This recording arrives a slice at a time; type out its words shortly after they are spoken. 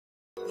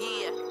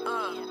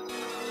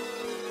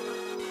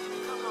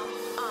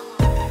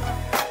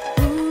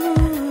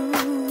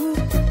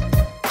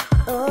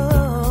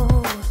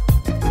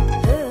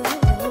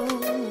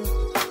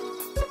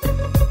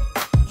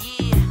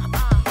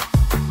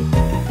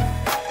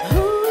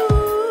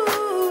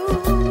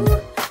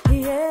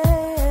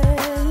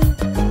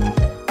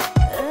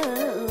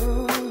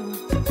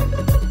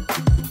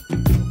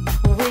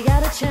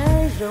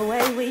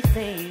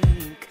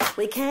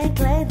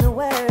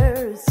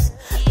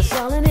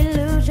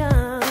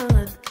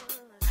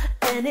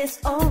and it's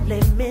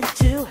only meant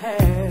to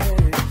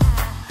hurt.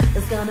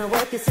 It's gonna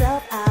work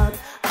itself out,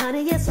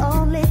 honey, it's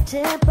only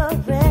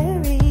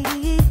temporary.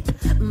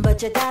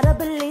 But you gotta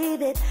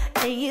believe it,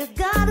 and you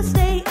gotta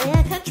stay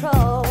in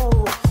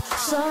control.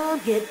 Some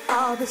get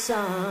all the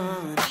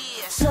sun,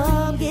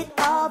 some get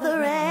all the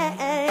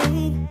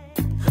rain.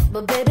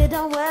 But baby,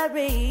 don't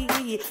worry,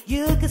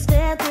 you can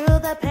stand through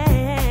the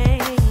pain.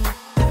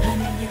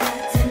 Honey, you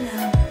got to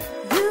know,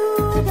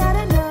 you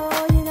gotta know,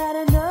 you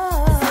gotta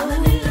know. It's all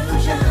an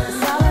illusion,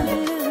 it's all an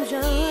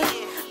illusion,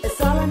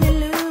 it's all an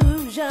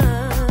illusion.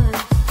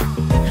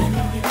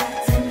 Honey, you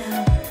got to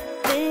know,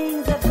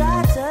 things have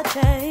got to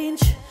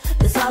change.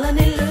 It's all an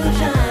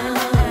illusion.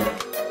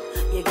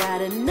 You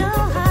gotta know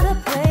how to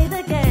play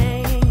the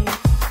game.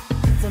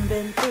 Some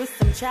been through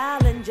some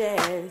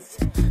challenges,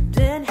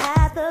 didn't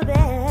have the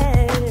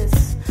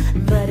best,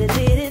 but it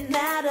didn't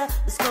matter.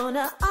 It's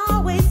gonna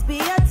always be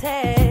a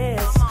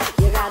test.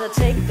 You gotta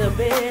take the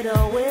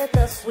bitter with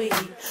the sweet.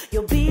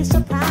 You'll be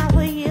surprised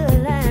when you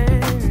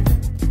learn.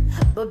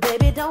 But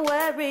baby, don't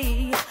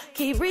worry,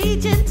 keep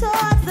reaching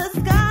towards the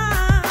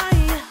sky.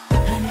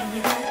 Honey,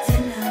 you got to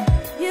know,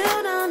 you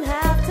don't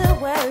have to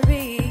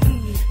worry.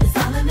 It's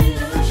all an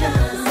illusion,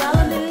 it's all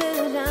an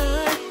illusion,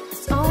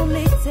 it's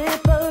only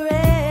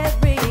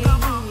temporary.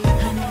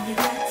 Honey, you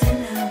got to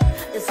know,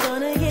 it's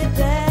gonna get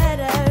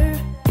better.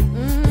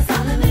 It's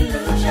all an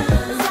illusion,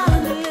 it's all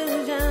an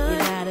illusion. You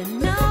gotta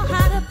know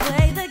how to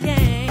play the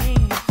game.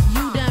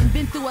 You done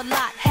been through a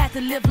lot, had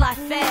to live life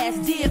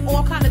fast, did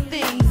all kind of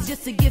things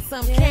just to get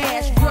some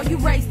cash. Girl, you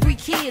raised 3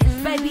 kids,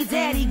 baby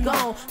daddy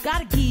gone.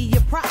 Gotta give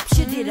you props,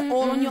 you did it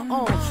all on your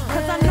own.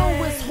 Cause I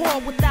know it's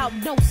hard without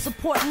no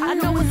support. I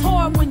know it's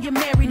hard when you're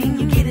married and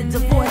you get a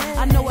divorce.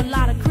 I know a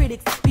lot of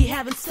critics be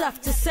having stuff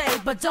to say,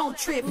 but don't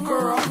trip,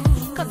 girl,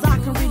 cause I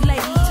can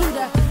relate to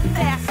the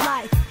fast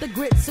life, the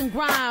grits and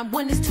grime,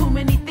 when there's too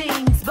many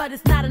things, but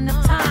it's not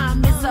enough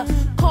time. It's a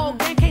cold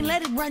game, can't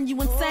let it run you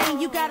insane.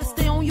 You gotta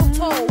stay on your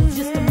toes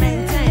just to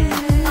maintain.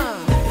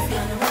 It's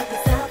gonna work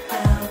itself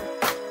out.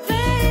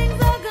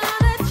 Things are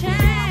gonna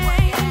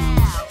change.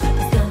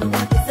 It's gonna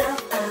work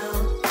itself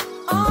out.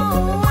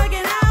 Oh, work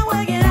it out,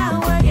 work it out,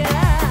 work it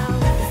out.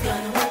 It's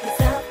gonna work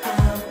itself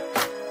out.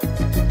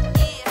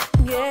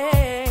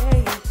 Yeah.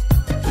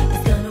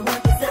 It's gonna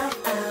work itself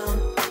out.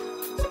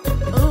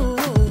 Ooh.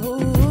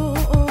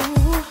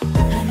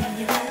 Honey,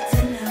 you got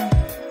to know,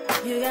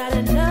 you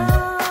gotta know,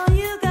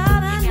 you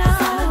gotta know.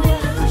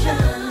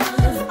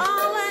 It's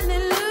all an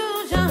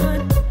illusion,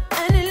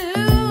 an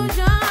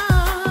illusion.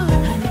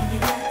 Honey, you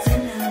got to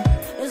know,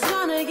 it's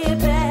gonna get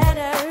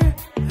better.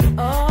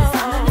 Oh, it's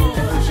all an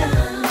illusion.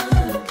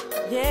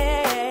 Yeah.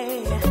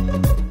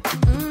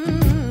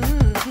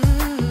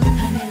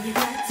 Honey, you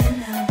got to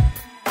know.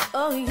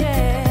 Oh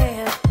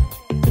yeah.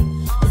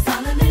 It's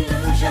all an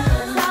illusion.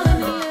 It's all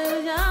an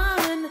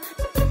illusion.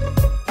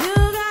 You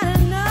gotta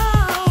know.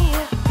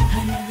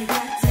 Honey, you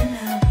got to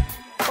know.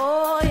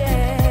 Oh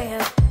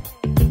yeah.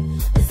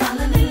 It's all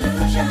an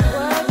illusion.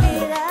 Work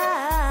it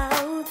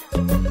out.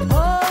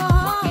 Oh,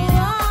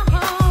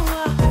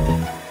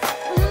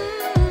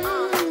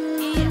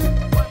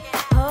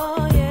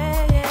 oh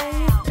yeah, yeah.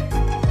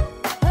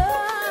 Oh,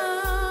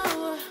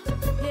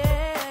 yeah.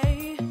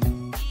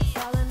 It's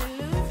all an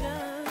illusion.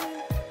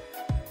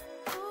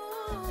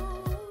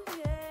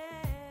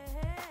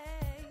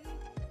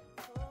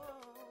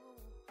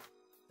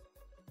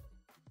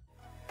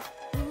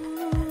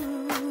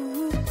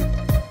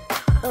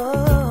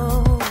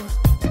 Oh,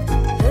 yeah.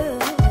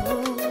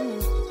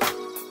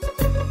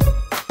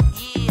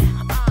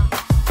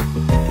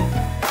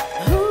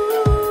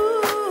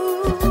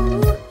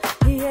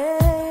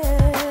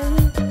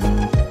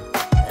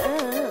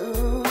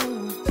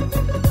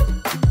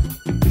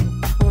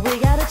 We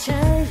gotta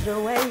change the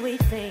way we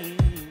think.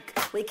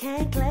 We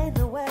can't claim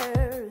the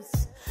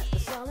worst.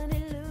 It's all an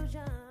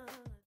illusion.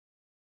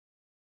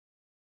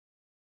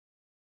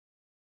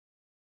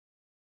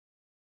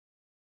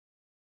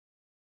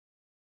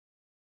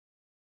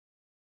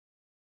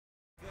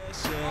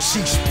 She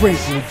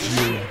sprinkled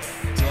you.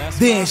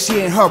 Then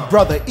she and her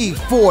brother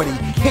E40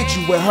 hit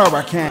you with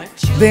hurricane.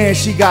 Then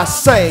she got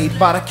saved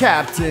by the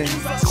captain.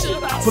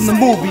 From the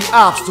movie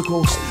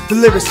Obstacles, the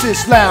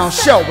Lyricist Lounge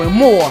show and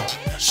more.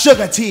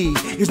 Suga-T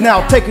is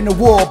now taking the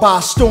world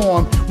by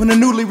storm when the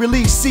newly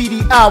released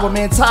CD album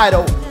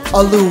entitled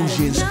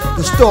Allusionz,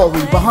 the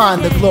story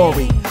behind the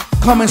glory.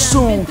 Coming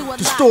soon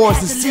to stores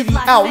and CD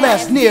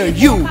outlets near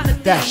you.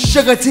 That's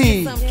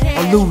Suga-T,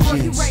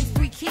 Allusionz.